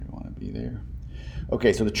see there.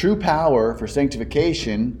 Okay, so the true power for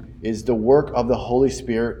sanctification is the work of the Holy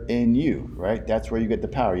Spirit in you, right? That's where you get the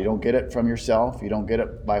power. You don't get it from yourself. You don't get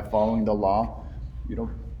it by following the law.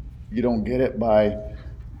 You don't get it by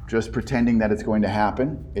just pretending that it's going to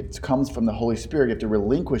happen. It comes from the Holy Spirit. You have to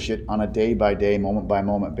relinquish it on a day-by-day,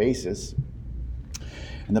 moment-by-moment basis.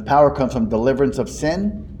 And the power comes from deliverance of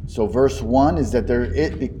sin. So verse 1 is that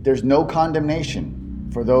there's no condemnation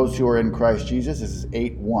for those who are in Christ Jesus. This is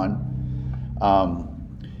 8:1.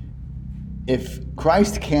 If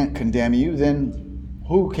Christ can't condemn you, then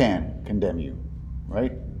who can condemn you,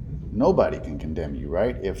 right? Nobody can condemn you,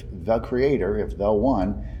 right? If the Creator, if the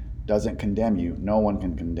One, doesn't condemn you, no one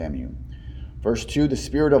can condemn you. Verse 2, the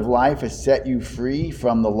Spirit of life has set you free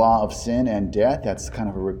from the law of sin and death. That's kind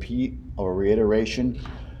of a repeat or reiteration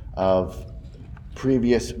of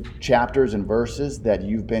previous chapters and verses, that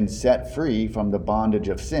you've been set free from the bondage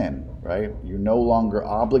of sin, right? You're no longer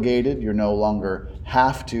obligated. You're no longer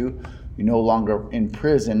have to. You're no longer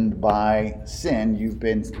imprisoned by sin. You've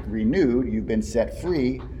been renewed. You've been set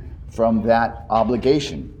free from that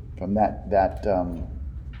obligation, from that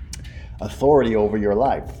authority over your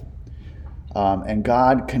life. And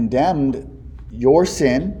God condemned your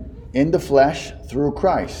sin in the flesh through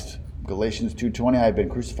Christ. Galatians 2:20, I have been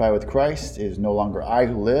crucified with Christ. It is no longer I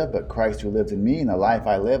who live, but Christ who lives in me. And the life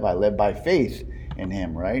I live by faith in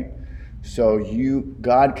him, right? So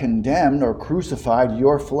God condemned or crucified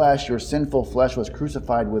your flesh. Your sinful flesh was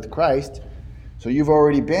crucified with Christ. So you've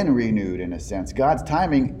already been renewed in a sense. God's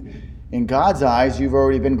timing, in God's eyes, you've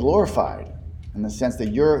already been glorified in the sense that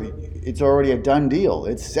it's already a done deal.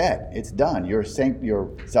 It's set. It's done. Your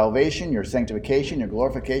salvation, your sanctification, your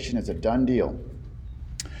glorification is a done deal.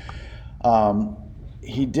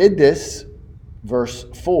 He did this, verse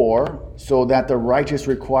 4, so that the righteous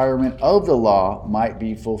requirement of the law might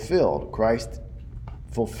be fulfilled. Christ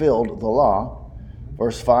fulfilled the law.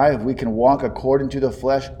 Verse 5, we can walk according to the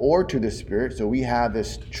flesh or to the Spirit, so we have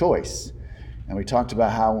this choice. And we talked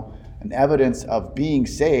about how an evidence of being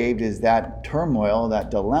saved is that turmoil,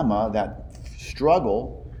 that dilemma, that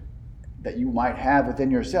struggle that you might have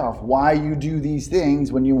within yourself. Why you do these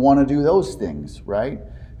things when you want to do those things, right?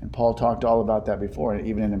 And Paul talked all about that before, and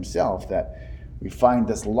even in himself, that we find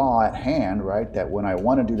this law at hand, right? That when I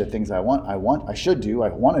want to do the things I want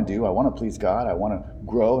to please God, I want to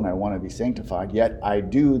grow, and I want to be sanctified, yet I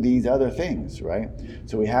do these other things, right?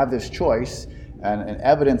 So we have this choice, and an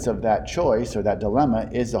evidence of that choice or that dilemma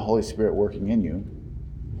is the Holy Spirit working in you.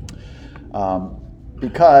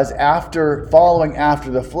 Because following after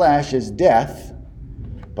the flesh is death,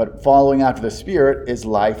 but following after the Spirit is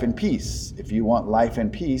life and peace. If you want life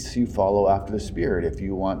and peace, you follow after the Spirit. If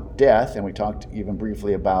you want death, and we talked even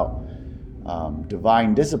briefly about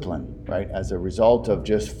divine discipline, right? As a result of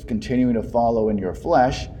just continuing to follow in your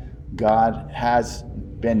flesh, God has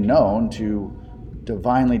been known to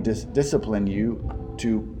divinely discipline you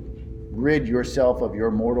to rid yourself of your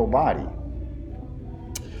mortal body.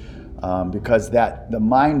 Because the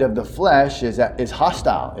mind of the flesh is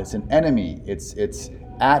hostile. It's an enemy. It's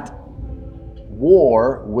at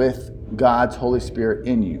war with God's Holy Spirit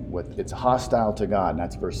in you. It's hostile to God, and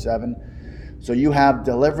that's verse 7. So you have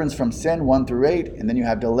deliverance from sin, 1 through 8, and then you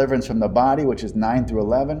have deliverance from the body, which is 9 through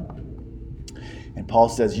 11. And Paul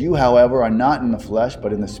says, you, however, are not in the flesh,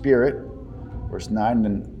 but in the Spirit. Verse 9,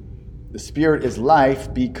 and the Spirit is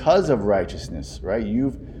life because of righteousness, right?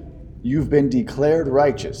 You've been declared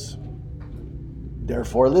righteous.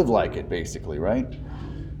 Therefore, live like it, basically, right?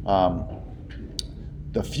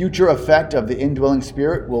 The future effect of the indwelling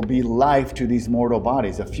Spirit will be life to these mortal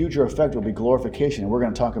bodies. The future effect will be glorification, and we're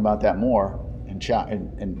going to talk about that more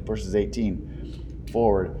in verses 18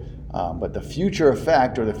 forward. But the future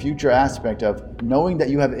effect or the future aspect of knowing that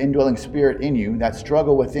you have an indwelling Spirit in you, that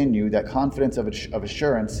struggle within you, that confidence of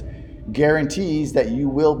assurance, guarantees that you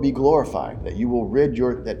will be glorified, that you will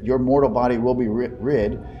that your mortal body will be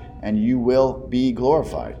rid, and you will be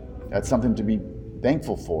glorified. That's something to be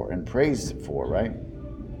thankful for and praised for, right?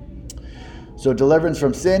 So deliverance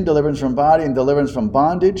from sin, deliverance from body, and deliverance from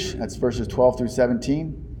bondage. That's verses 12 through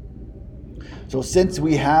 17. So since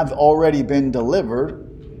we have already been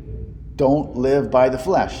delivered, don't live by the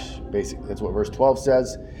flesh, basically. That's what verse 12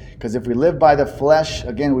 says. Because if we live by the flesh,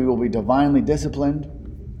 again, we will be divinely disciplined.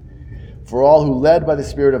 For all who led by the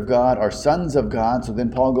Spirit of God are sons of God. So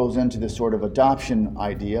then Paul goes into this sort of adoption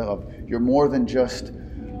idea of you're more than just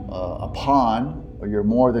a pawn, or you're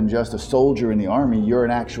more than just a soldier in the army. You're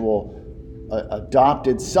an actual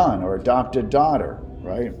adopted son or adopted daughter,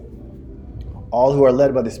 right? All who are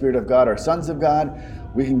led by the Spirit of God are sons of God.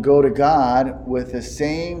 We can go to God with the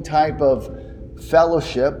same type of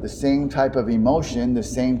fellowship, the same type of emotion, the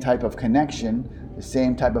same type of connection, the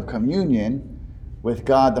same type of communion with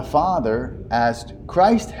God the Father as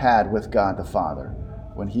Christ had with God the Father.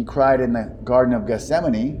 When he cried in the Garden of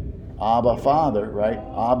Gethsemane, Abba, Father, right?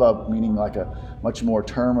 Abba meaning like a much more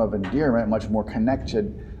term of endearment, much more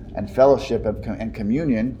connection and fellowship and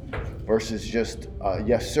communion versus just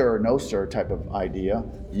yes sir, no sir type of idea.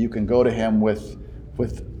 You can go to him with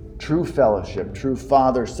true fellowship, true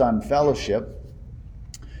Father-Son fellowship.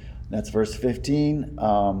 That's verse 15.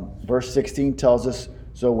 Verse 16 tells us,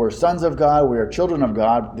 so we're sons of God, we are children of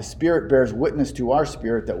God. The Spirit bears witness to our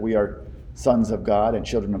spirit that we are sons of God and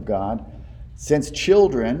children of God. Since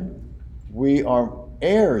children, we are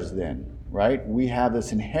heirs then, right? We have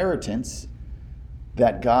this inheritance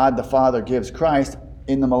that God the Father gives Christ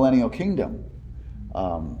in the millennial kingdom.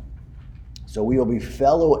 So we will be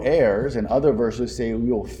fellow heirs, and other verses say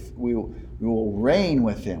we will reign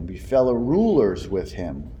with him, be fellow rulers with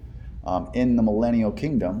him in the millennial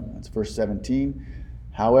kingdom. That's verse 17.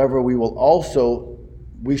 However,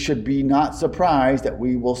 we should be not surprised that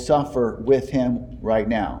we will suffer with him right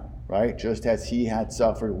now, right? Just as he had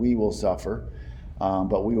suffered, we will suffer.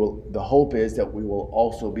 But the hope is that we will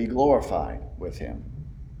also be glorified with him.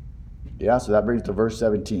 Yeah, so that brings to verse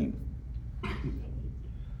 17.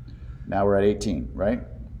 Now we're at 18, right?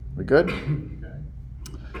 We good?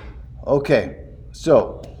 Okay,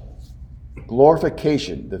 so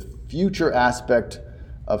glorification, the future aspect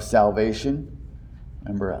of salvation.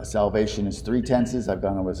 Remember, salvation is 3 tenses. I've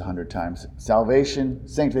gone over this 100 times. Salvation,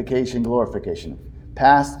 sanctification, glorification.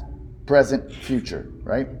 Past, present, future,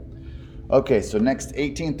 right? Okay, so next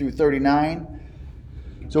 18 through 39.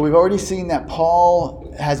 So we've already seen that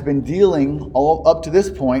Paul has been dealing all up to this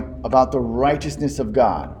point about the righteousness of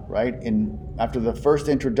God, right? After the first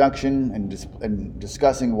introduction and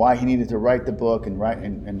discussing why he needed to write the book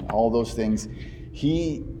and all those things,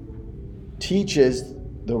 he teaches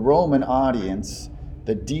the Roman audience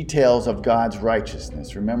the details of God's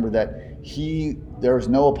righteousness. Remember that there was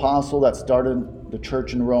no apostle that started the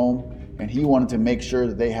church in Rome, and he wanted to make sure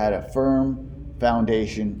that they had a firm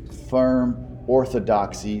foundation, firm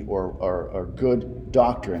orthodoxy or good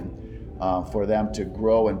doctrine for them to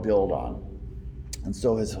grow and build on. And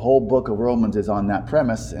so his whole book of Romans is on that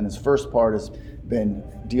premise, and his first part has been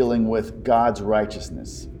dealing with God's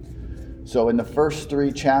righteousness. So in the first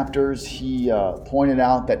 3 chapters, he pointed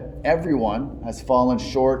out that everyone has fallen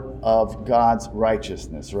short of God's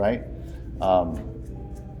righteousness, right?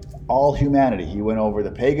 All humanity. He went over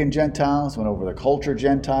the pagan Gentiles, went over the culture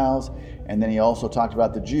Gentiles, and then he also talked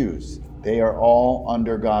about the Jews. They are all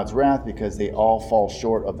under God's wrath because they all fall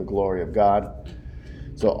short of the glory of God.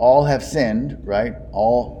 So all have sinned, right?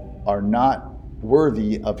 All are not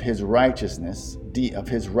worthy of his righteousness,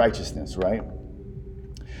 right?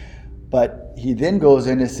 But he then goes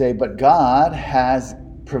in to say, but God has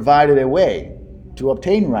provided a way to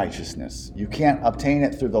obtain righteousness. You can't obtain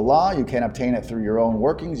it through the law. You can't obtain it through your own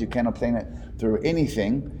workings. You can't obtain it through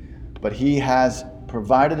anything. But he has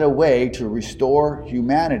provided a way to restore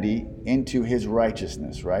humanity into his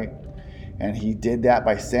righteousness, right? And he did that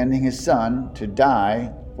by sending his son to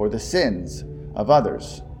die for the sins of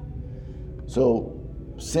others. So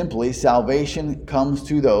simply, salvation comes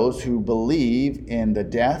to those who believe in the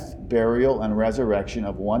death, burial, and resurrection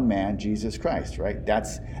of one man, Jesus Christ, right?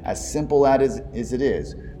 That's as simple as it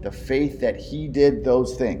is. The faith that he did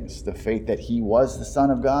those things, the faith that he was the Son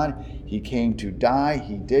of God, he came to die,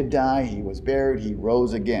 he did die, he was buried, he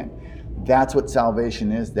rose again. That's what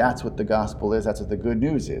salvation is, that's what the gospel is, that's what the good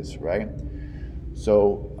news is, right?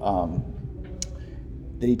 So,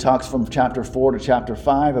 then he talks from chapter 4 to chapter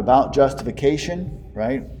 5 about justification,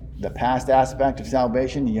 right? The past aspect of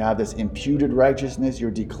salvation. You have this imputed righteousness,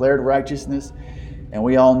 your declared righteousness. And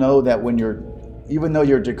we all know that even though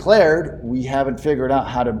you're declared, we haven't figured out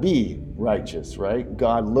how to be righteous, right?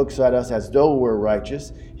 God looks at us as though we're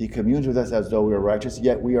righteous. He communes with us as though we're righteous,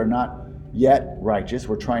 yet we are not yet righteous.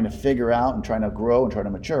 We're trying to figure out and trying to grow and trying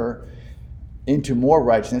to mature into more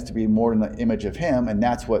righteousness, to be more in the image of him, and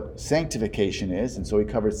that's what sanctification is. And so he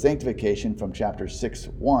covers sanctification from chapter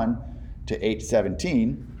 6:1 to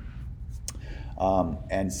 8:17.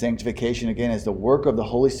 And sanctification, again, is the work of the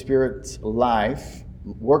Holy Spirit's life,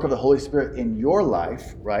 work of the Holy Spirit in your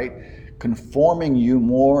life, right? Conforming you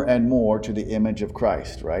more and more to the image of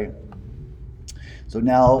Christ, right? So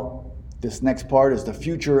now this next part is the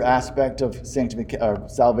future aspect of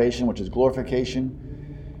salvation, which is glorification.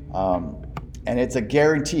 And it's a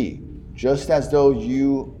guarantee. Just as though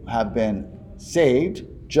you have been saved,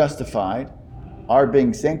 justified, are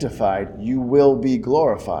being sanctified, you will be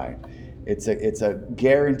glorified. It's a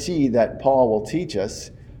guarantee that Paul will teach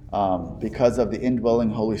us because of the indwelling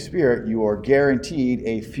Holy Spirit, you are guaranteed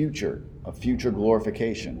a future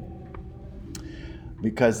glorification.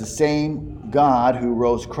 Because the same God who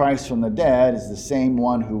rose Christ from the dead is the same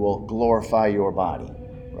one who will glorify your body,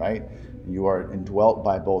 right? You are indwelt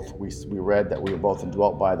by both. We read that we are both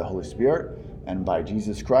indwelt by the Holy Spirit and by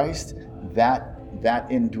Jesus Christ. That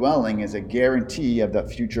indwelling is a guarantee of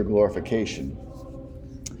that future glorification.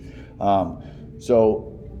 So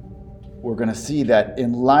we're going to see that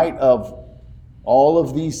in light of all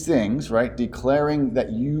of these things, right, declaring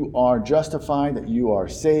that you are justified, that you are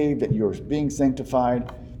saved, that you are being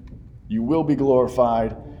sanctified, you will be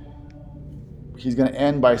glorified, he's going to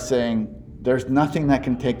end by saying, there's nothing that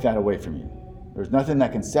can take that away from you. There's nothing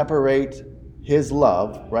that can separate his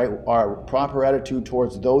love, right, our proper attitude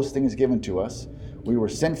towards those things given to us. We were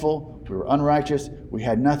sinful, we were unrighteous, we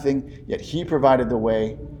had nothing, yet he provided the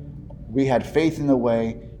way. We had faith in the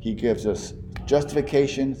way. He gives us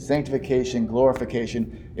justification, sanctification,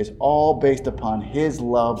 glorification is all based upon his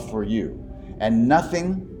love for you. And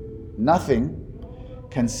nothing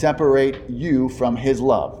can separate you from his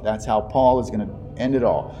love. That's how Paul is going to end it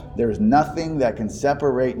all. There's nothing that can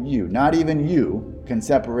separate you, not even you, can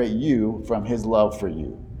separate you from his love for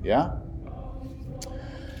you. Yeah?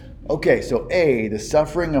 Okay, so A, the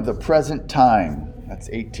suffering of the present time. That's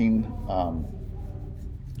 18.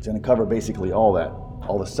 It's going to cover basically all that.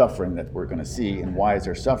 All the suffering that we're going to see and why is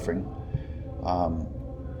there suffering.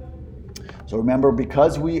 So remember,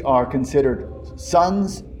 because we are considered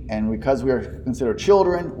sons and because we are considered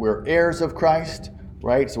children, we're heirs of Christ,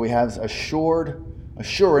 right? So we have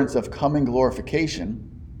assurance of coming glorification.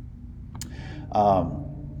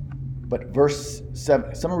 But verse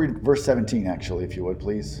 7, someone read verse 17 actually, if you would,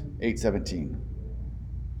 please. 8:17.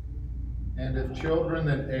 And if children,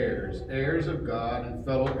 then heirs, heirs of God and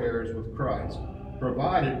fellow heirs with Christ,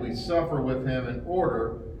 provided we suffer with him in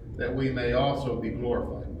order that we may also be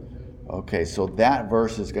glorified with him. Okay, so that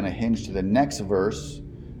verse is going to hinge to the next verse,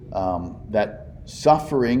 that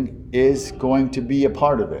suffering is going to be a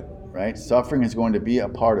part of it, right? Suffering is going to be a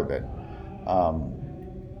part of it.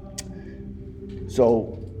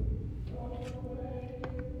 So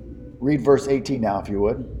read verse 18 now, if you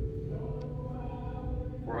would.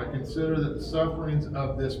 For I consider that the sufferings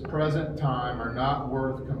of this present time are not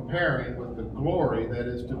worth comparing with the glory that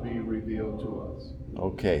is to be revealed to us.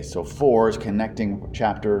 Okay, so 4 is connecting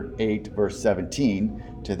chapter 8, verse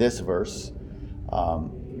 17 to this verse.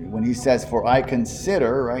 When he says, for I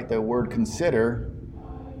consider, right, the word consider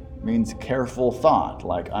means careful thought.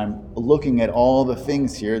 Like I'm looking at all the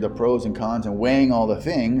things here, the pros and cons, and weighing all the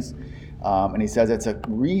things. And he says it's a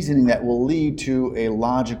reasoning that will lead to a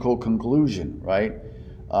logical conclusion, right?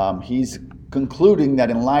 He's concluding that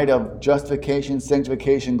in light of justification,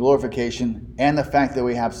 sanctification, glorification, and the fact that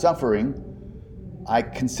we have suffering, I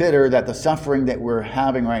consider that the suffering that we're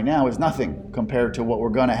having right now is nothing compared to what we're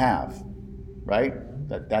going to have, right?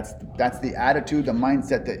 That's the attitude, the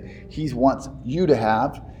mindset that he wants you to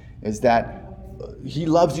have, is that he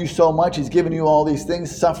loves you so much, he's given you all these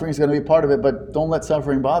things, suffering is going to be part of it, but don't let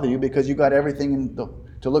suffering bother you because you got everything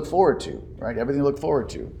to look forward to, right? Everything to look forward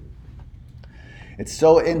to. It's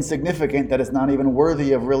so insignificant that it's not even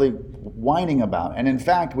worthy of really whining about. And in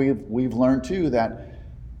fact, we've learned too that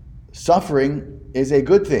suffering is a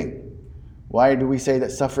good thing. Why do we say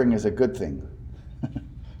that suffering is a good thing? Because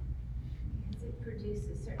it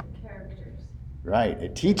produces certain characters. Right.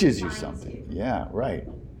 It teaches you something. Yeah, right.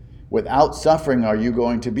 Without suffering, are you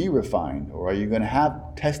going to be refined? Or are you going to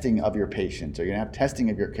have testing of your patience? Are you going to have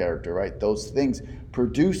testing of your character, right? Those things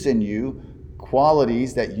produce in you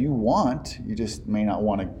qualities that you want. You just may not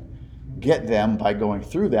want to get them by going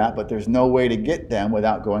through that, but there's no way to get them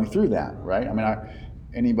without going through that, right? I mean,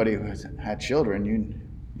 anybody who has had children,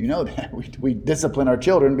 you know that. We discipline our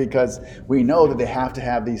children because we know that they have to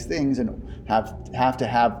have these things and have to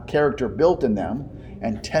have character built in them,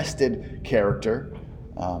 and tested character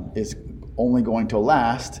is only going to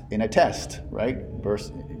last in a test, right?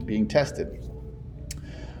 Versus being tested.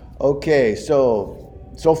 Okay, so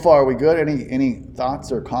far we good? Any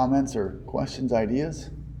thoughts or comments or questions,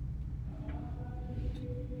 ideas?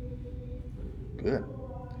 Good.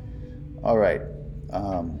 All right.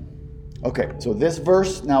 Okay, so this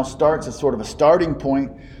verse now starts as sort of a starting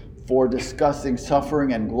point for discussing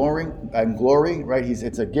suffering and glory, right? He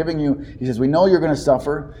says, we know you're going to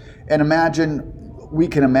suffer, and we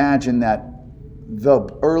can imagine that the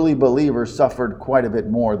early believers suffered quite a bit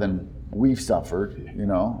more than we've suffered. You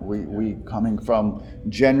know, we coming from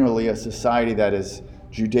generally a society that is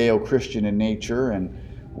Judeo-Christian in nature, and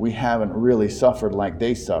we haven't really suffered like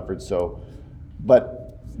they suffered. So,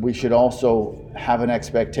 but we should also have an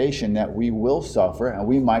expectation that we will suffer, and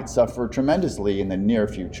we might suffer tremendously in the near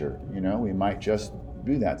future. We might just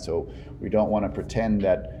do that. So we don't want to pretend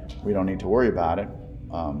that we don't need to worry about it.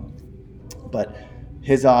 But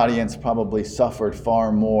his audience probably suffered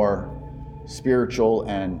far more spiritual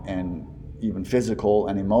and even physical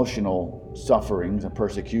and emotional sufferings and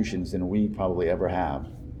persecutions than we probably ever have.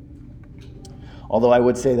 Although I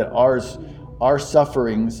would say that our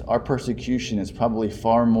sufferings, our persecution is probably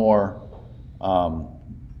far more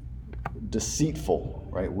deceitful,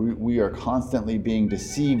 right? We are constantly being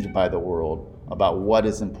deceived by the world about what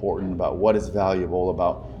is important, about what is valuable,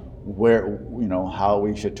 about where, how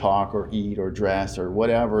we should talk or eat or dress or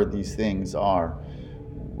whatever these things are.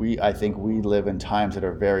 I think we live in times that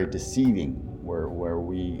are very deceiving, where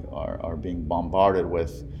we are being bombarded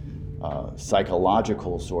with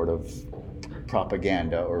psychological sort of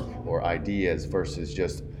propaganda or ideas versus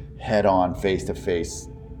just head-on, face-to-face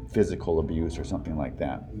physical abuse or something like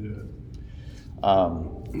that. Yeah.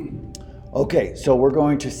 Okay, so we're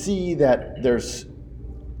going to see that this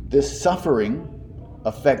suffering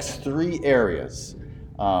affects three areas.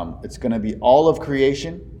 It's going to be all of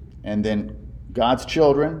creation, and then God's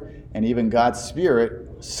children and even God's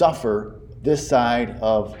Spirit suffer this side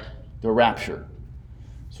of the rapture.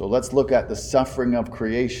 So let's look at the suffering of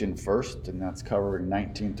creation first, and that's covering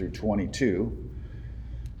 19 through 22.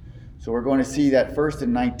 So we're going to see that first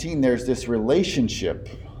in 19 there's this relationship,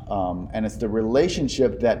 and it's the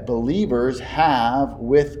relationship that believers have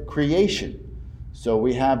with creation. So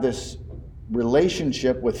we have this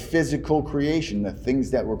relationship with physical creation, the things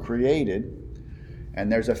that were created. And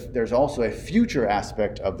there's also a future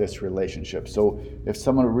aspect of this relationship. So if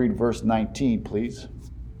someone would read verse 19, please.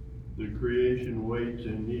 The creation waits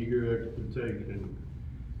in eager expectation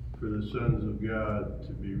for the sons of God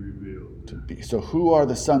to be revealed. So who are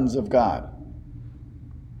the sons of God?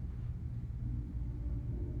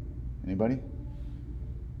 Anybody?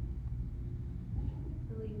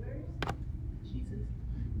 Believers.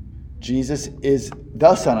 Jesus is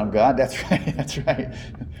the Son of God. That's right. That's right.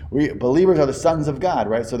 We believers are the sons of God,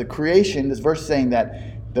 right? So the creation, this verse is saying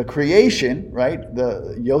that the creation, right,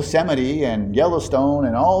 the Yosemite and Yellowstone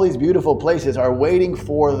and all these beautiful places are waiting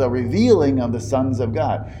for the revealing of the sons of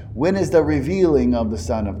God. When is the revealing of the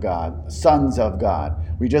Son of God? Sons of God.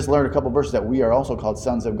 We just learned a couple verses that we are also called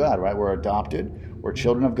sons of God, right? We're adopted. We're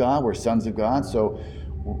children of God. We're sons of God. So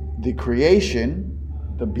the creation,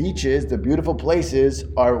 the beaches, the beautiful places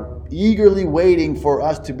are eagerly waiting for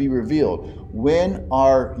us to be revealed. When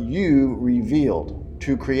are you revealed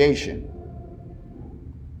to creation?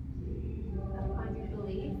 Upon your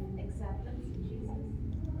belief, acceptance in Jesus.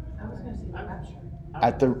 I was going to say the rapture.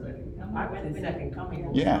 At the second coming.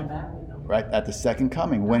 Yeah, right, at the second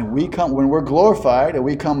coming. When we're glorified and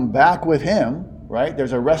we come back with Him, right,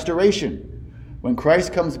 there's a restoration. When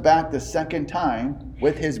Christ comes back the second time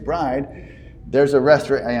with His bride, there's a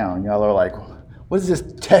restoration. Y'all are like, what is this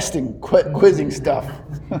testing, quizzing stuff?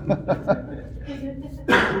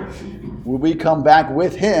 When we come back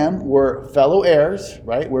with Him, we're fellow heirs,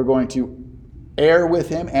 right? We're going to heir with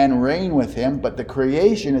Him and reign with Him, but the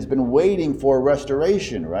creation has been waiting for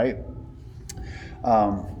restoration, right?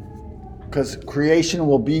 Because creation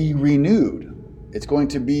will be renewed. It's going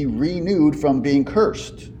to be renewed from being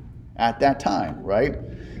cursed at that time, right?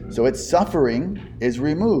 So its suffering is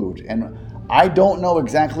removed. And I don't know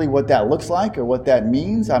exactly what that looks like or what that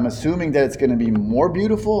means. I'm assuming that it's going to be more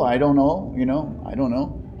beautiful. I don't know, I don't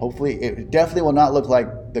know. Hopefully, it definitely will not look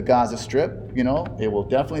like the Gaza Strip, It will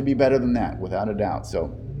definitely be better than that, without a doubt.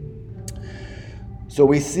 So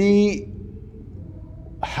we see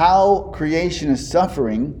how creation is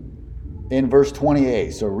suffering in verse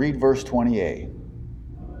 28. So read verse 28.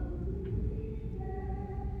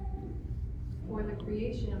 For the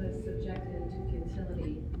creation is subjected to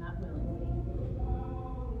futility, not willingly.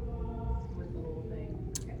 With the whole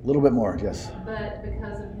thing. A little bit more, yes. But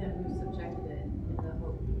because of Him who subjected it in the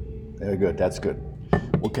hope. Very good. That's good.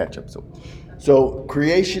 We'll catch up. So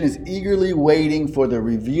creation is eagerly waiting for the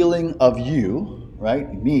revealing of you,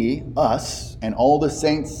 right? Me, us, and all the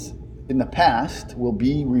saints in the past will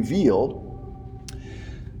be revealed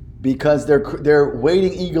because they're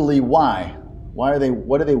waiting eagerly. Why? Why are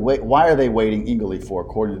they waiting eagerly for,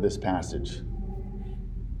 according to this passage?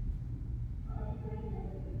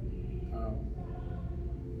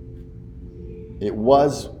 It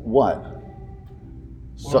was what?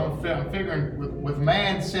 Well, I'm figuring with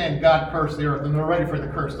man's sin, God cursed the earth, and they're ready for the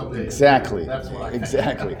curse to be. Exactly. That's what I think.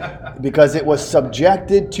 Exactly. Because it was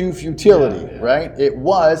subjected to futility, right? It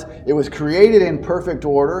was created in perfect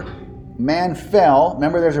order. Man fell.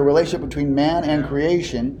 Remember, there's a relationship between man and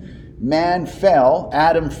creation. man fell,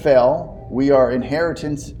 Adam fell. We are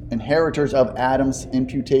inheritors of Adam's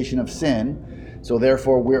imputation of sin. So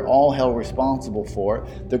therefore, we're all held responsible for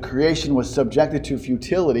it. The creation was subjected to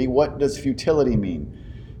futility. What does futility mean?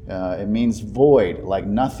 It means void, like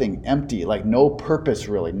nothing, empty, like no purpose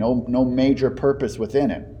really, no major purpose within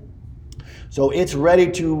it. So it's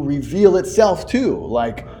ready to reveal itself too.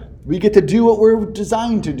 Like we get to do what we're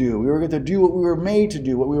designed to do. We get to do what we were made to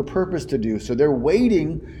do, what we were purposed to do. So they're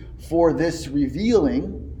waiting for this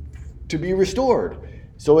revealing to be restored.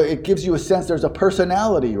 So it gives you a sense there's a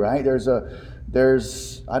personality, right? I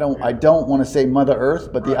don't want to say Mother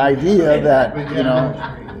Earth, but the idea that,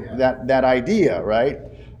 that idea, right?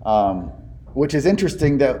 Which is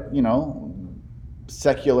interesting that,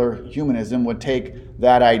 secular humanism would take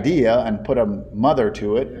that idea and put a mother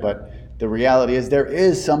to it, but the reality is there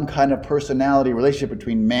is some kind of personality relationship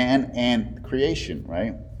between man and creation,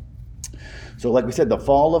 right? So like we said, the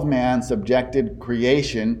fall of man subjected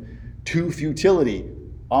creation to futility.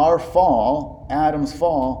 Our fall, Adam's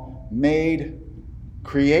fall, made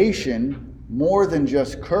creation more than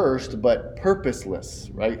just cursed, but purposeless,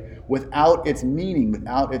 right? Without its meaning,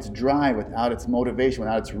 without its drive, without its motivation,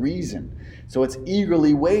 without its reason. So it's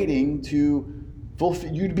eagerly waiting to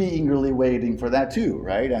fulfill. You'd be eagerly waiting for that too,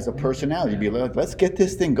 right? As a personality, you'd be like, let's get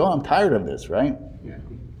this thing going. I'm tired of this, right? Yeah.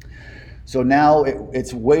 So now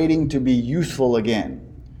it's waiting to be useful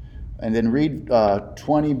again. And then read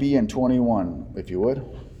 20b and 21, if you would.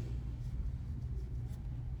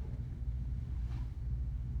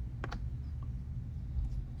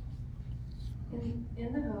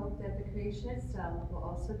 In the hope that the creation itself will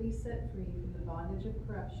also be set free from the bondage of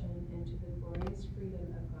corruption into the glorious freedom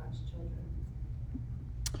of God's children.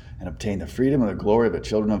 And obtain the freedom and the glory of the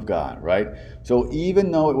children of God, right? So even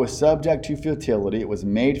though it was subject to futility, it was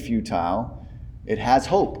made futile, it has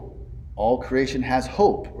hope. All creation has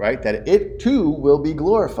hope, right? That it too will be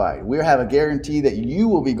glorified. We have a guarantee that you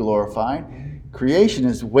will be glorified. Creation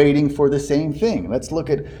is waiting for the same thing. Let's look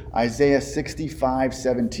at Isaiah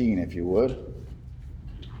 65:17, if you would.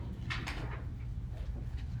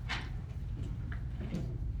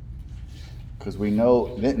 Because we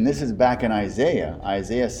know, and this is back in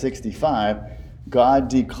Isaiah 65, God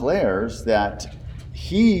declares that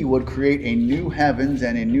He would create a new heavens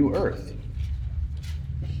and a new earth.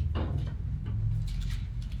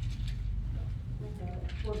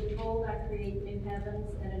 For behold, I create new heavens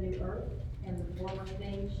and a new earth, and the former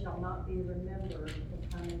things shall not be remembered or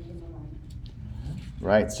come into mind.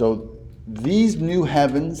 Right, so these new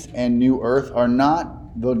heavens and new earth are not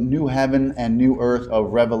the new heaven and new earth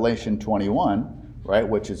of Revelation 21, right,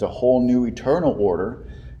 which is a whole new eternal order.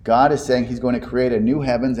 God is saying He's going to create a new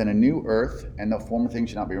heavens and a new earth, and the former things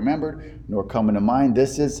shall not be remembered, nor come into mind.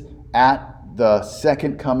 This is at the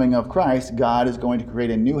second coming of Christ. God is going to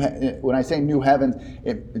create a new when I say new heavens,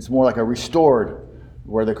 it's more like a restored,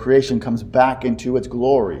 where the creation comes back into its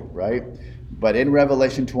glory, right? But in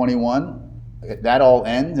Revelation 21, that all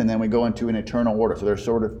ends, and then we go into an eternal order. So there's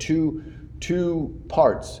sort of two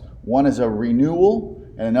parts. One is a renewal,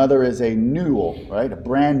 and another is a newel, right? A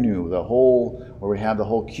brand new, the whole, where we have the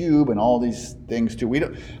whole cube and all these things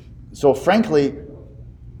too. So frankly,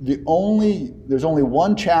 there's only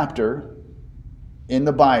one chapter in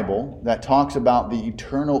the Bible that talks about the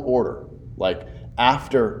eternal order, like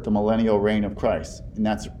after the millennial reign of Christ, and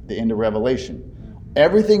that's the end of Revelation.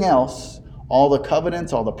 Everything else, all the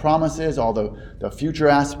covenants, all the promises, all the future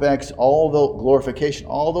aspects, all the glorification,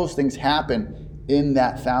 all those things happen in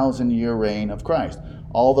that 1,000-year reign of Christ.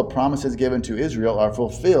 All the promises given to Israel are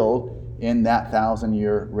fulfilled in that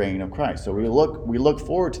 1,000-year reign of Christ. So we look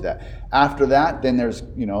forward to that. After that, then there's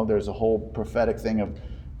a whole prophetic thing of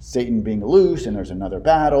Satan being loose, and there's another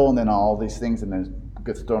battle, and then all these things, and then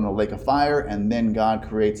gets thrown in a lake of fire, and then God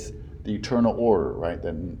creates the eternal order, right?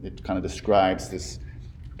 Then it kind of describes this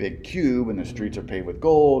big cube, and the streets are paved with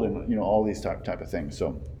gold, and all these type of things.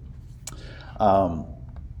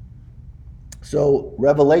 So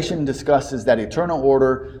Revelation discusses that eternal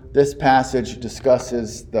order. This passage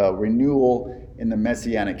discusses the renewal in the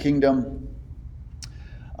Messianic kingdom.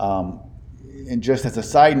 And just as a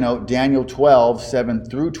side note, Daniel 12, 7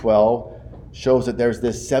 through 12 shows that there's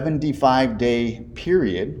this 75-day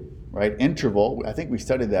period, right, interval. I think we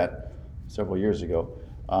studied that several years ago.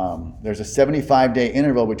 There's a 75-day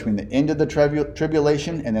interval between the end of the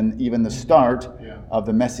tribulation and then even the start of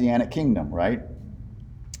the Messianic kingdom, right?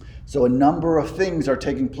 So a number of things are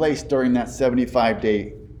taking place during that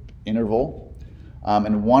 75-day interval.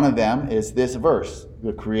 And one of them is this verse,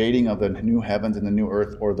 the creating of the new heavens and the new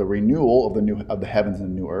earth, or the renewal of the heavens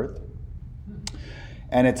and the new earth.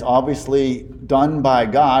 And it's obviously done by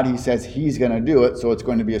God. He says he's going to do it, so it's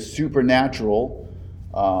going to be a supernatural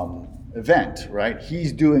event, right?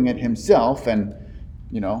 He's doing it himself, and,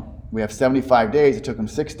 we have 75 days. It took him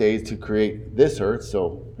 6 days to create this earth,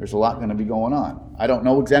 so there's a lot going to be going on. I don't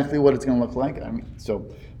know exactly what it's going to look like,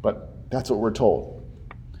 but that's what we're told.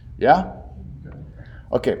 Yeah?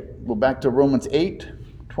 Okay, go back to Romans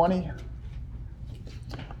 8:20.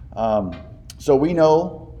 So we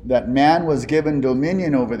know that man was given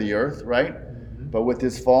dominion over the earth, right? But with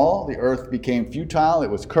his fall, the earth became futile. It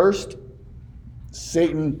was cursed.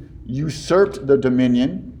 Satan usurped the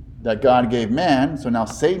dominion that God gave man. So now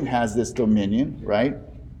Satan has this dominion, right?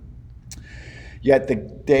 Yet the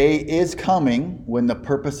day is coming when the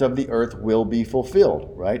purpose of the earth will be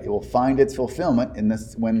fulfilled, right? It will find its fulfillment in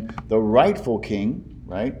this when the rightful king,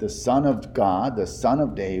 right, the Son of God, the Son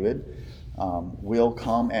of David, will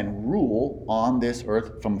come and rule on this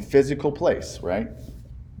earth from a physical place, right?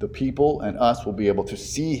 The people and us will be able to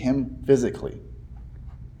see him physically.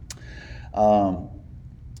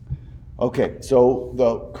 Okay, so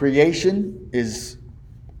the creation is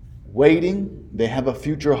waiting. They have a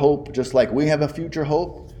future hope, just like we have a future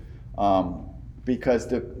hope, because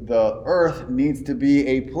the earth needs to be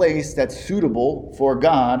a place that's suitable for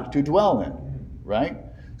God to dwell in, right?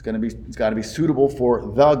 It's got to be suitable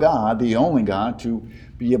for the God, the only God, to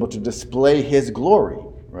be able to display his glory,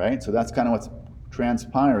 right? So that's kind of what's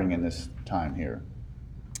transpiring in this time here.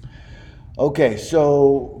 Okay,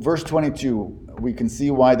 so verse 22, we can see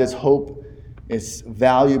why this hope is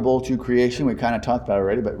valuable to creation. We kind of talked about it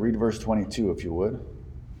already, but read verse 22 if you would.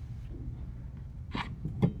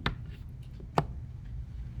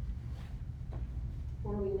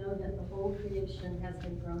 For we know that the whole creation has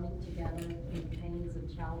been groaning together in the pains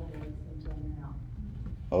of childbirth until now.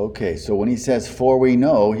 Okay, so when he says, for we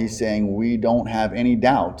know, he's saying we don't have any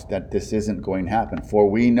doubt that this isn't going to happen. For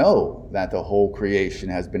we know that the whole creation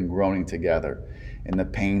has been groaning together in the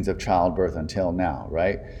pains of childbirth until now,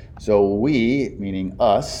 right? So we, meaning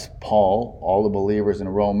us, Paul, all the believers in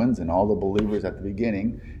Romans and all the believers at the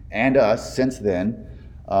beginning, and us since then,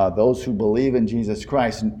 those who believe in Jesus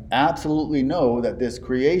Christ, absolutely know that this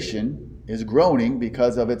creation is groaning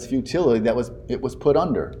because of its futility it was put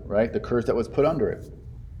under, right? The curse that was put under it.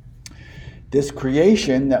 This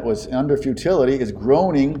creation that was under futility is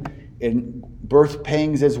groaning in birth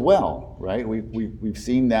pangs as well, right? We've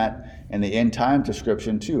seen that in the end time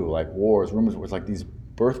description too, like wars, rumors, it's like these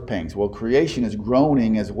birth pangs. Well, creation is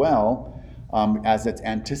groaning as well as it's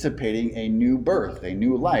anticipating a new birth, a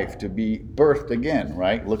new life to be birthed again,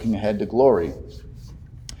 right? Looking ahead to glory.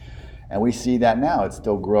 And we see that now. It's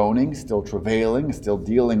still groaning, still travailing, still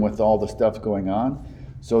dealing with all the stuff going on.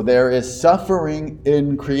 So there is suffering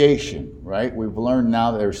in creation, right? We've learned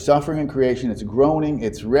now that there's suffering in creation. It's groaning,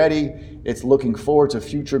 it's ready, it's looking forward to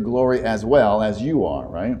future glory as well as you are,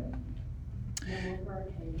 right? No more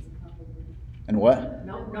hurricanes, probably. And what?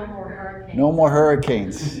 No more hurricanes. No more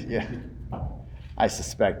hurricanes. Yeah. I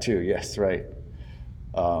suspect too, yes, right.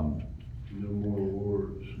 No more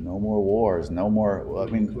wars. No more wars, no more,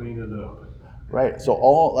 Clean it up. right. So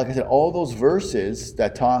like I said, all those verses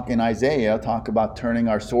that talk in Isaiah talk about turning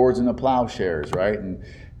our swords into plowshares, right? And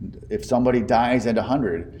if somebody dies at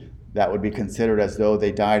 100, that would be considered as though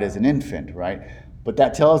they died as an infant, right? But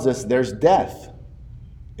that tells us there's death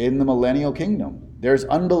in the millennial kingdom. There's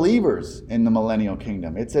unbelievers in the millennial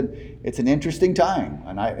kingdom. It's an interesting time,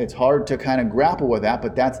 and it's hard to kind of grapple with that.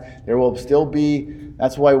 But there will still be.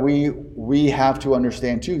 That's why we have to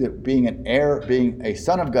understand too that being an heir, being a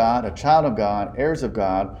son of God, a child of God, heirs of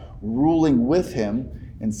God, ruling with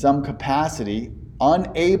Him in some capacity,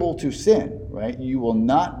 unable to sin. Right? You will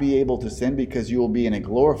not be able to sin because you will be in a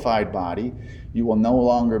glorified body. You will no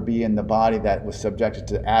longer be in the body that was subjected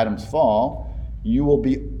to Adam's fall. You will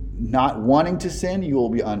be not wanting to sin, you will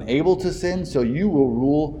be unable to sin, so you will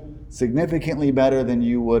rule significantly better than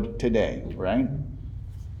you would today, right?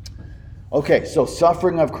 Okay, so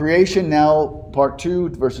suffering of creation now, part 2,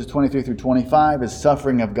 verses 23 through 25, is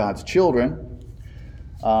suffering of God's children.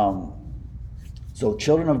 So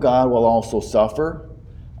children of God will also suffer,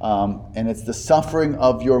 and it's the suffering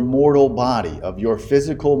of your mortal body, of your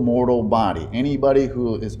physical mortal body. Anybody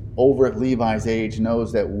who is over at Levi's age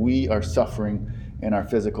knows that we are suffering in our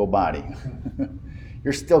physical body.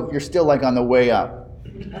 You're still like on the way up.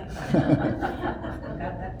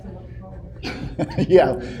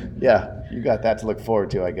 yeah, you got that to look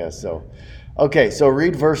forward to, I guess. So, okay, so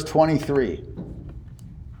read verse 23.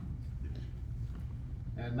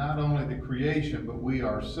 And not only the creation, but we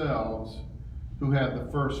ourselves, who have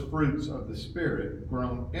the first fruits of the Spirit,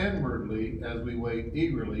 groan inwardly as we wait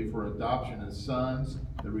eagerly for adoption as sons,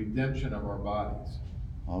 the redemption of our bodies.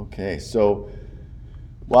 Okay, so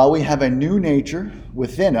while we have a new nature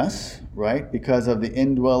within us, right, because of the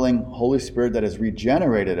indwelling Holy Spirit that has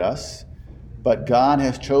regenerated us, but God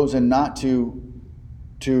has chosen not to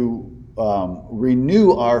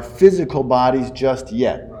renew our physical bodies just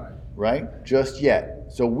yet, right? Just yet.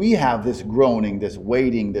 So we have this groaning, this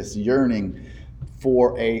waiting, this yearning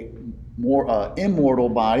for a more immortal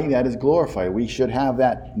body that is glorified. We should have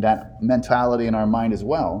that mentality in our mind as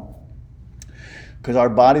well, because our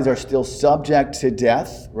bodies are still subject to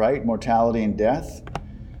death, right? Mortality and death.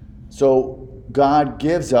 So God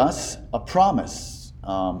gives us a promise,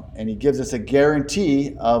 and He gives us a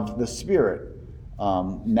guarantee of the Spirit.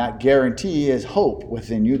 And that guarantee is hope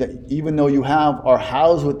within you, that even though you are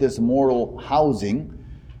housed with this mortal housing,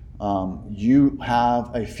 you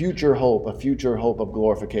have a future hope of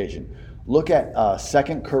glorification. Look at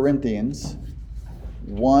 2 Corinthians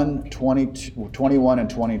 21 and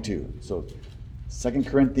 22. So 2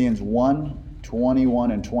 Corinthians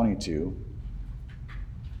 21 and 22.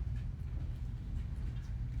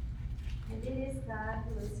 And it is God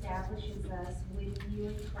who establishes us with you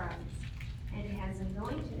in Christ, and has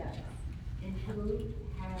anointed us, and who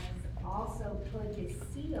has also put His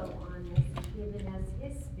seal on us and given us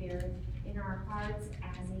His Spirit in our hearts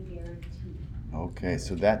as a guarantee. Okay,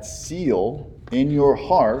 so that seal in your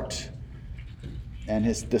heart and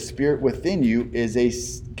the Spirit within you is a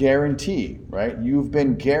guarantee, right? You've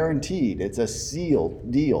been guaranteed. It's a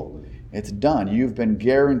sealed deal. It's done. You've been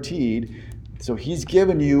guaranteed. So He's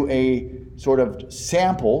given you a sort of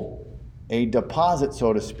sample, a deposit,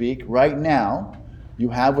 so to speak, right now. You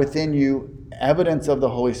have within you evidence of the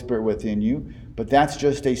Holy Spirit within you, but that's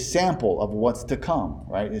just a sample of what's to come,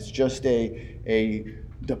 right? It's just a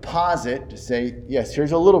deposit to say, yes,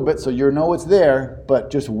 here's a little bit so you know it's there,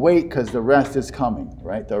 but just wait, because the rest is coming,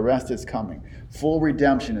 right? The rest is coming. Full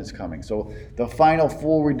redemption is coming. So the final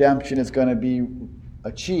full redemption is going to be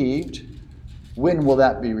achieved. When will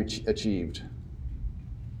that be achieved?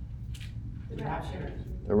 The rapture.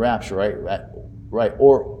 The rapture, right? Right.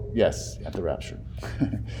 Or, yes, at the rapture.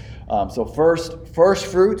 So first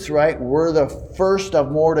fruits, right? We're the first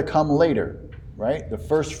of more to come later, right? The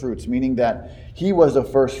first fruits, meaning that He was the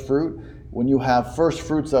first fruit. When you have first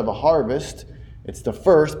fruits of a harvest, it's the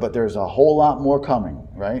first, but there's a whole lot more coming,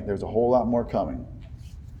 right? There's a whole lot more coming.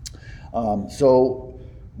 So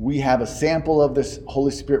we have a sample of this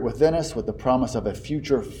Holy Spirit within us with the promise of a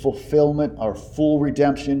future fulfillment or full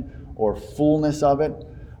redemption or fullness of it.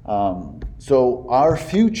 So our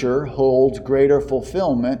future holds greater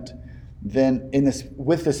fulfillment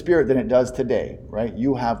with the Spirit than it does today, right?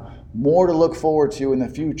 You have more to look forward to in the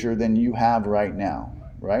future than you have right now,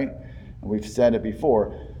 right? And we've said it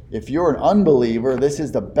before. If you're an unbeliever, this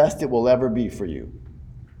is the best it will ever be for you.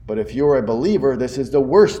 But if you're a believer, this is the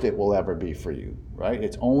worst it will ever be for you, right?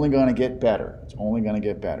 It's only going to get better. It's only going to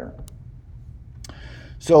get better.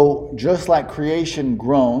 So just like creation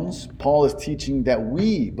groans, Paul is teaching that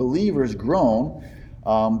we believers groan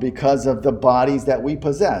because of the bodies that we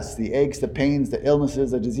possess. The aches, the pains, the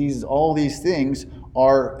illnesses, the diseases, all these things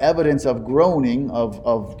are evidence of groaning,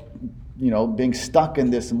 of being stuck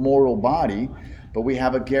in this mortal body. But we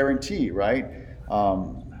have a guarantee, right?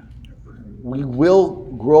 We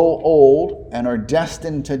will grow old and are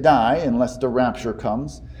destined to die unless the rapture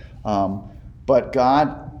comes. But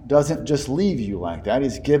God doesn't just leave you like that.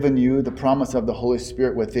 He's given you the promise of the Holy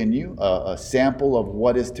Spirit within you, a sample of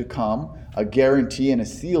what is to come, a guarantee and a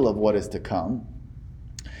seal of what is to come.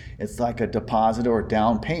 It's like a deposit or a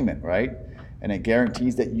down payment, right? And it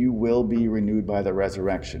guarantees that you will be renewed by the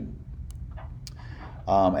resurrection.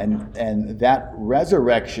 And that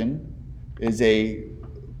resurrection is a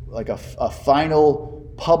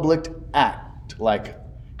final public act. Like,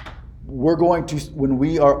 we're going to, when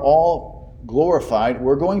we are all glorified,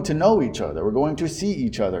 we're going to know each other. We're going to see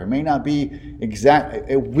each other. It may not be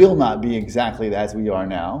it will not be exactly as we are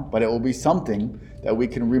now, but it will be something that we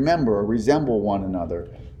can remember or resemble one another.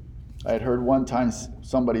 I had heard one time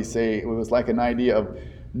somebody say it was like an idea of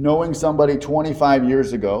knowing somebody 25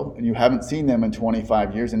 years ago, and you haven't seen them in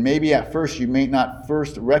 25 years, and maybe at first you may not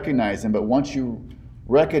first recognize them, but once you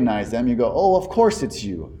recognize them, you go, oh, of course it's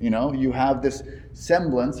you. You have this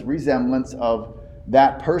resemblance of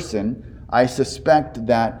that person. I suspect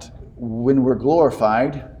that when we're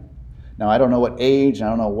glorified, now I don't know what age, I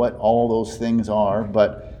don't know what all those things are,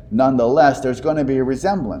 but nonetheless, there's going to be a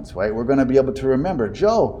resemblance, right? We're going to be able to remember,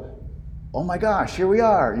 Joe, oh my gosh, here we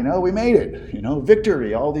are, we made it,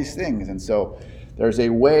 victory, all these things. And so there's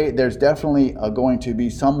definitely going to be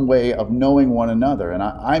some way of knowing one another. And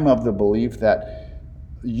I'm of the belief that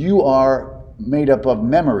you are made up of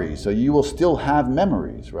memories, so you will still have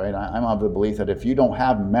memories, right? I'm of the belief that if you don't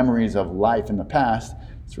have memories of life in the past,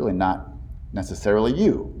 it's really not necessarily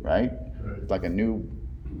you, right? It's like a new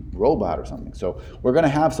robot or something. So we're going to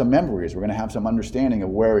have some memories. We're going to have some understanding of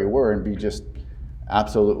where we were and be just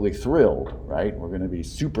absolutely thrilled, right? We're going to be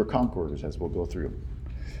super conquerors as we'll go through.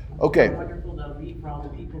 Okay. It's wonderful to read for all the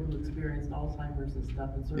people who experienced Alzheimer's and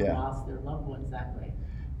stuff and sort of lost their loved ones that way.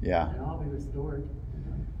 Yeah. And all be restored.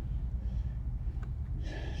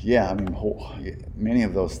 Yeah, I mean, many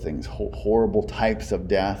of those things, horrible types of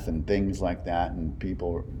death and things like that, and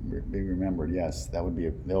people be remembered. Yes, that'll be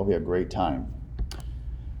a great time.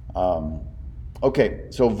 Okay,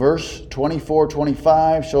 so verse 24,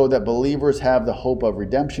 25 show that believers have the hope of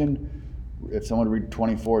redemption. If someone would read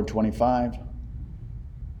 24 and 25.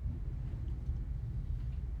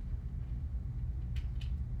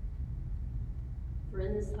 For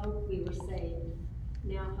in this hope we were saved.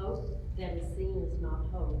 Now hope that is seen is not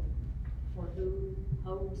hope. For who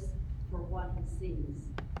hopes for what he sees?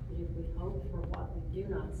 But if we hope for what we do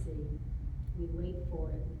not see, we wait for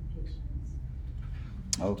it with patience.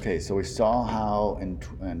 Okay, so we saw how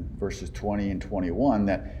in verses 20 and 21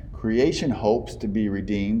 that creation hopes to be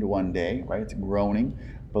redeemed one day, right? It's groaning.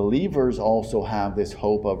 Believers also have this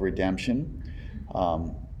hope of redemption.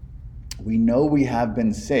 We know we have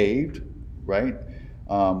been saved, right?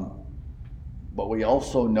 But we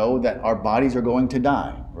also know that our bodies are going to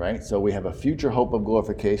die, right? So we have a future hope of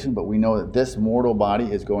glorification, but we know that this mortal body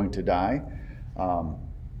is going to die.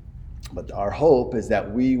 But our hope is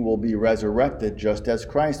that we will be resurrected just as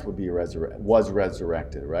Christ was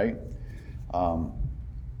resurrected, right?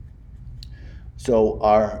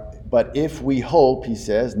 But if we hope, he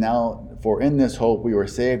says, now, for in this hope we were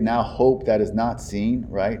saved, now hope that is not seen,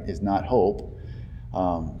 right, is not hope.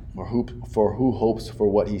 For who hopes for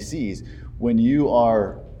what he sees? When you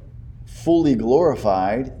are fully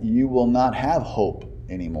glorified, you will not have hope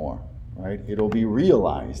anymore, right? It'll be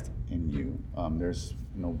realized in you. There's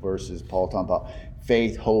verses Paul talking about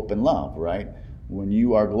faith, hope, and love, right? When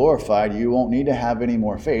you are glorified, you won't need to have any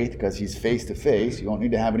more faith because he's face to face. You won't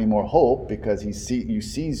need to have any more hope because he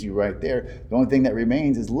sees you right there. The only thing that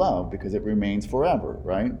remains is love because it remains forever,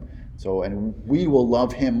 right? So, and we will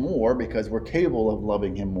love him more because we're capable of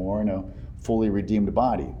loving him more in a fully redeemed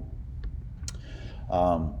body.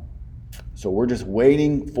 So we're just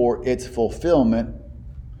waiting for its fulfillment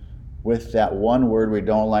with that one word we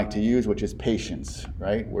don't like to use, which is patience,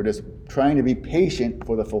 right? We're just trying to be patient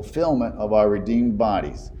for the fulfillment of our redeemed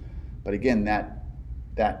bodies. But again,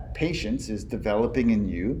 that patience is developing in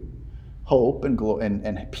you hope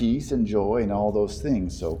and peace and joy and all those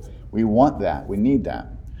things. So we want that. We need that.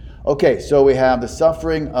 Okay, so we have the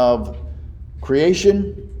suffering of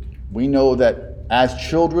creation. We know that as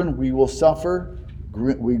children we will suffer.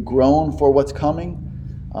 We groan for what's coming.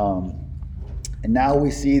 And now we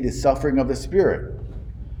see the suffering of the Spirit.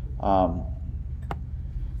 So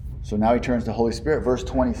now he turns to Holy Spirit. Verse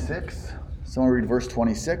 26. Someone read verse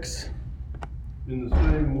 26. In the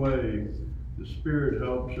same way, the Spirit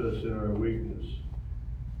helps us in our weakness.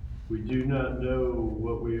 We do not know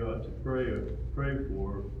what we ought to pray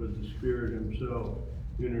for, but the Spirit himself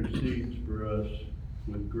intercedes for us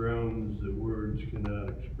with groans that words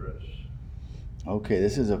cannot express. Okay,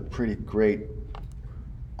 this is a pretty great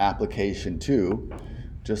application too.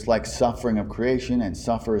 Just like suffering of creation and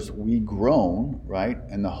suffers, we groan, right?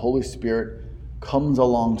 And the Holy Spirit comes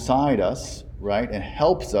alongside us, right? And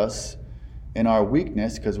helps us in our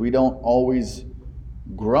weakness because we don't always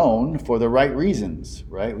groan for the right reasons,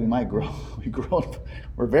 right? We might groan.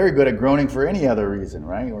 We're very good at groaning for any other reason,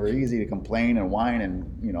 right? We're easy to complain and whine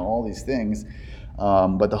and all these things.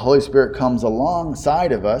 But the Holy Spirit comes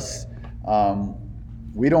alongside of us.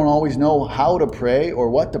 We don't always know how to pray or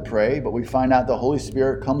what to pray, but we find out the Holy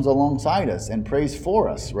Spirit comes alongside us and prays for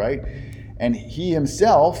us, right? And he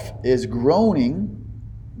himself is groaning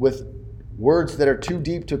with words that are too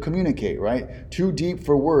deep to communicate, right? Too deep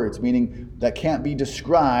for words, meaning that can't be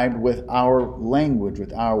described with our language,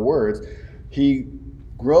 with our words. He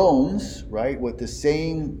groans, right, with the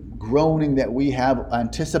same groaning that we have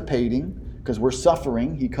anticipating because we're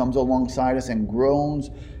suffering. He comes alongside us and groans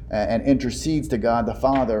and intercedes to God the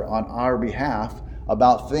Father on our behalf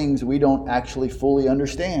about things we don't actually fully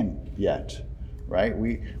understand yet, right?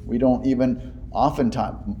 We don't even,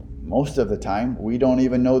 oftentimes, most of the time, we don't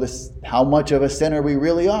even know how much of a sinner we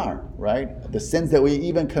really are, right? The sins that we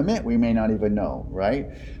even commit, we may not even know, right?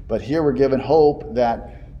 But here we're given hope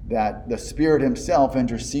that the Spirit himself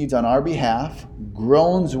intercedes on our behalf,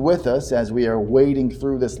 groans with us as we are wading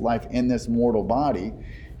through this life in this mortal body.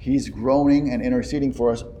 He's groaning and interceding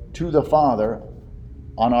for us to the Father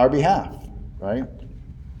on our behalf, right?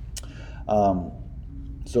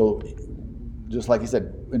 So just like he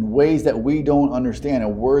said, in ways that we don't understand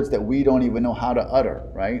and words that we don't even know how to utter,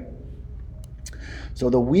 right? So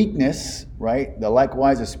the weakness, right?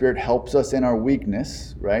 Likewise, the Spirit helps us in our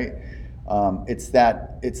weakness, right? It's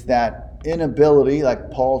that inability, like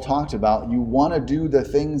Paul talked about. You want to do the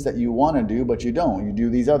things that you want to do, but you don't. You do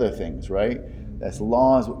these other things, right? That's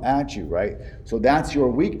laws at you, right? So that's your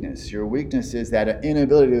weakness. Your weakness is that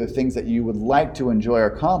inability to do the things that you would like to enjoy or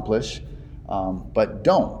accomplish, but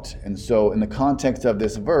don't. And so in the context of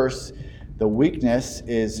this verse, the weakness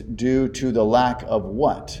is due to the lack of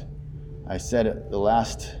what? I said it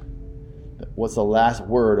what's the last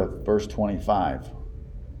word of verse 25?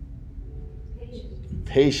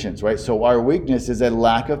 Patience, right? So our weakness is a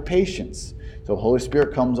lack of patience. So Holy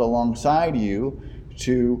Spirit comes alongside you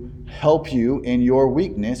to help you in your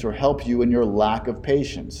weakness or help you in your lack of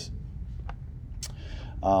patience.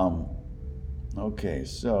 Okay,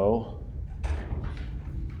 so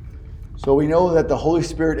we know that the Holy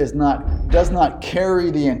Spirit does not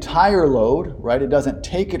carry the entire load, right? It doesn't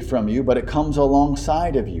take it from you, but it comes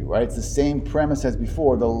alongside of you, right? It's the same premise as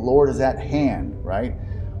before. The Lord is at hand, right?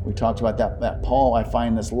 We talked about that Paul, I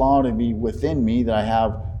find this law to be within me, that I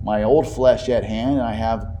have my old flesh at hand, and I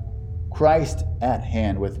have Christ at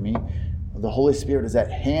hand with me. The Holy Spirit is at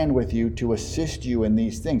hand with you to assist you in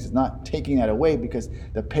these things. It's not taking that away, because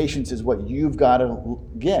the patience is what you've got to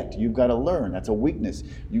get. You've got to learn. That's a weakness.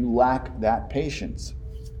 You lack that patience.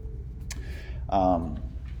 So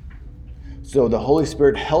the Holy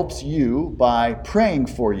Spirit helps you by praying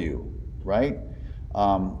for you, right?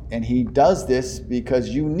 And he does this because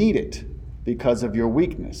you need it, because of your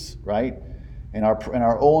weakness, right? In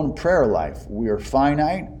our own prayer life, we are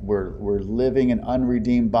finite. We're living in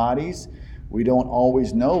unredeemed bodies. We don't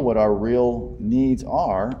always know what our real needs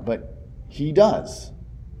are, but he does,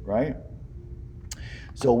 right?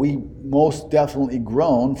 So we most definitely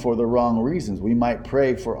groan for the wrong reasons. We might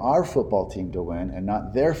pray for our football team to win and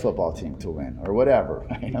not their football team to win, or whatever,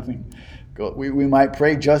 right? I mean, we might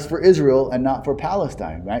pray just for Israel and not for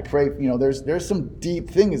Palestine. We might pray, there's some deep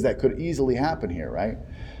things that could easily happen here, right?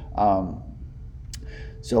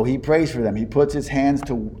 So he prays for them. He puts his hands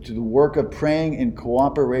to the work of praying in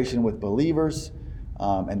cooperation with believers,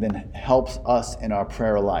 and then helps us in our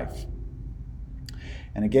prayer life.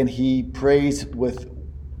 And again, he prays with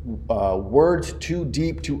words too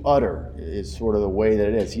deep to utter, is sort of the way that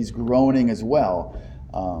it is. He's groaning as well.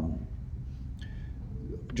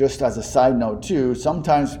 Just as a side note too,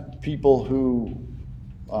 sometimes people who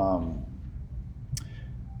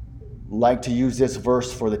like to use this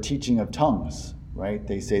verse for the teaching of tongues, right?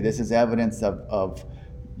 They say this is evidence of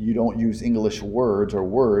you don't use English words,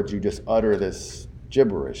 you just utter this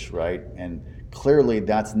gibberish, right? And clearly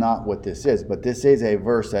that's not what this is. But this is a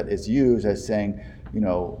verse that is used as saying,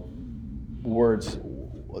 words,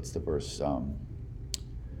 what's the verse?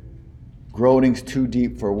 Groaning's too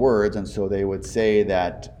deep for words, and so they would say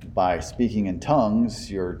that by speaking in tongues,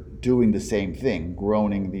 you're doing the same thing,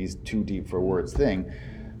 groaning these too deep for words thing.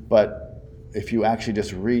 But if you actually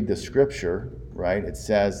just read the scripture, right, it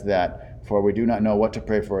says that, for we do not know what to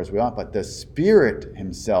pray for as we ought, but the Spirit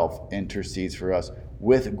himself intercedes for us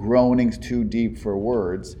with groanings too deep for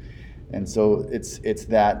words. And so it's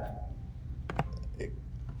that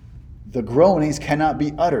the groanings cannot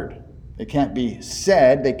be uttered. They can't be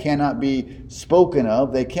said. They cannot be spoken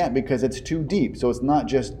of. They can't, because it's too deep. So it's not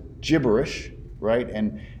just gibberish, right?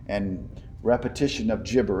 And repetition of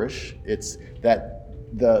gibberish. It's that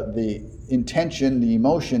the intention, the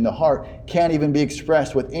emotion, the heart can't even be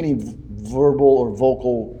expressed with any verbal or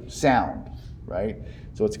vocal sound, right?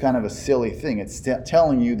 So it's kind of a silly thing. It's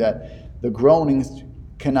telling you that the groanings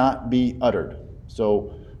cannot be uttered.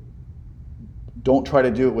 So don't try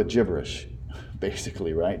to do it with gibberish,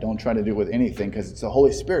 basically, right? Don't try to do it with anything, because it's the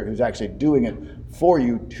Holy Spirit who's actually doing it for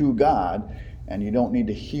you to God, and you don't need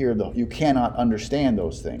to hear you cannot understand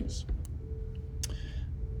those things.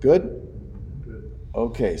 Good? Good.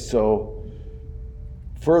 Okay, so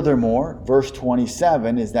furthermore, verse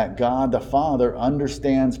 27 is that God the Father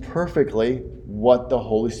understands perfectly what the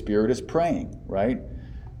Holy Spirit is praying, right?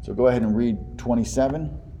 So go ahead and read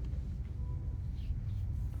 27.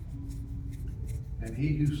 And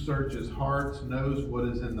he who searches hearts knows what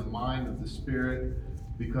is in the mind of the Spirit,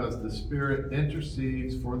 because the Spirit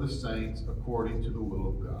intercedes for the saints according to the will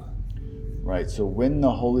of God. Right, so when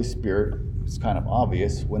the Holy Spirit, it's kind of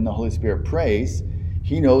obvious, when the Holy Spirit prays,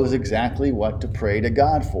 he knows exactly what to pray to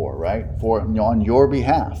God for, right? On your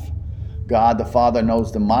behalf. God the Father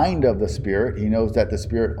knows the mind of the Spirit. He knows that the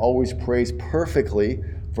Spirit always prays perfectly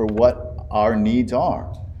for what our needs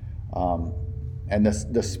are. And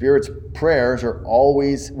the Spirit's prayers are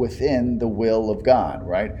always within the will of God,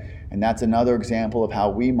 right? And that's another example of how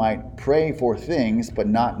we might pray for things but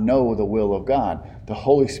not know the will of God. The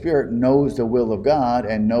Holy Spirit knows the will of God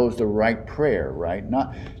and knows the right prayer, right?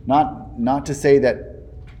 Not to say that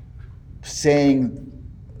saying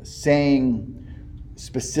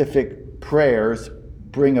specific prayers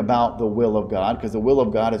bring about the will of God, because the will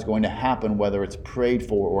of God is going to happen whether it's prayed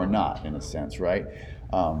for or not, in a sense, right?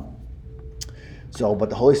 But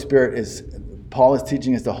the Holy Spirit Paul is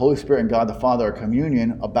teaching us the Holy Spirit and God the Father are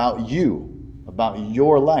communion about you, about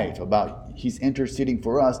your life, He's interceding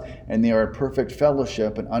for us, and they are in perfect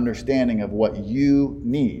fellowship and understanding of what you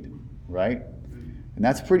need, right? And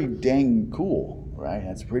that's pretty dang cool, right?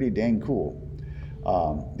 That's pretty dang cool.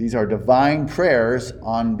 These are divine prayers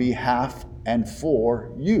on behalf and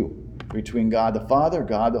for you, between God the Father,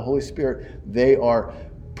 God the Holy Spirit. They are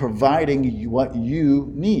providing what you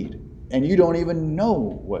need, and you don't even know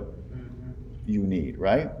what you need,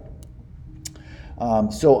 right?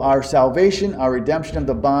 So our salvation, our redemption of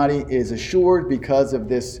the body is assured because of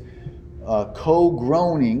this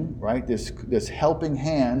co-groaning, right? This helping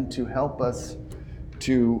hand to help us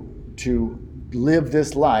to live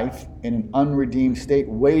this life in an unredeemed state,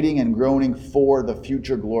 waiting and groaning for the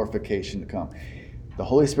future glorification to come. The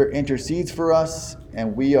Holy Spirit intercedes for us,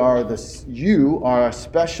 and you are a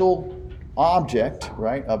special object,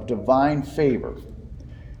 right, of divine favor.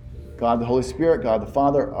 God the Holy Spirit, God the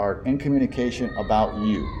Father are in communication about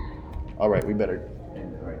you. All right, we better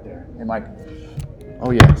end it right there. Hey, Mike. Oh,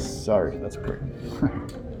 yes. Sorry. Let's pray.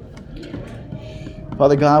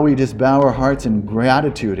 Father God, we just bow our hearts in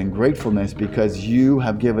gratitude and gratefulness because you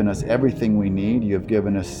have given us everything we need. You have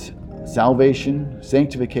given us salvation,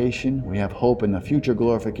 sanctification. We have hope in the future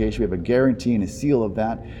glorification. We have a guarantee and a seal of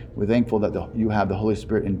that. We're thankful that you have the Holy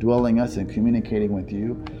Spirit indwelling us and communicating with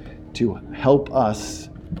you to help us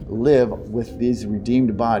live with these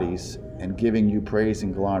redeemed bodies and giving you praise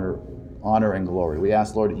and honor and glory. We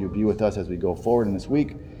ask, Lord, that you be with us as we go forward in this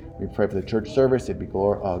week. We pray for the church service. It be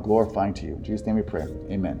glorifying to you. In Jesus' name we pray.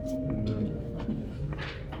 Amen.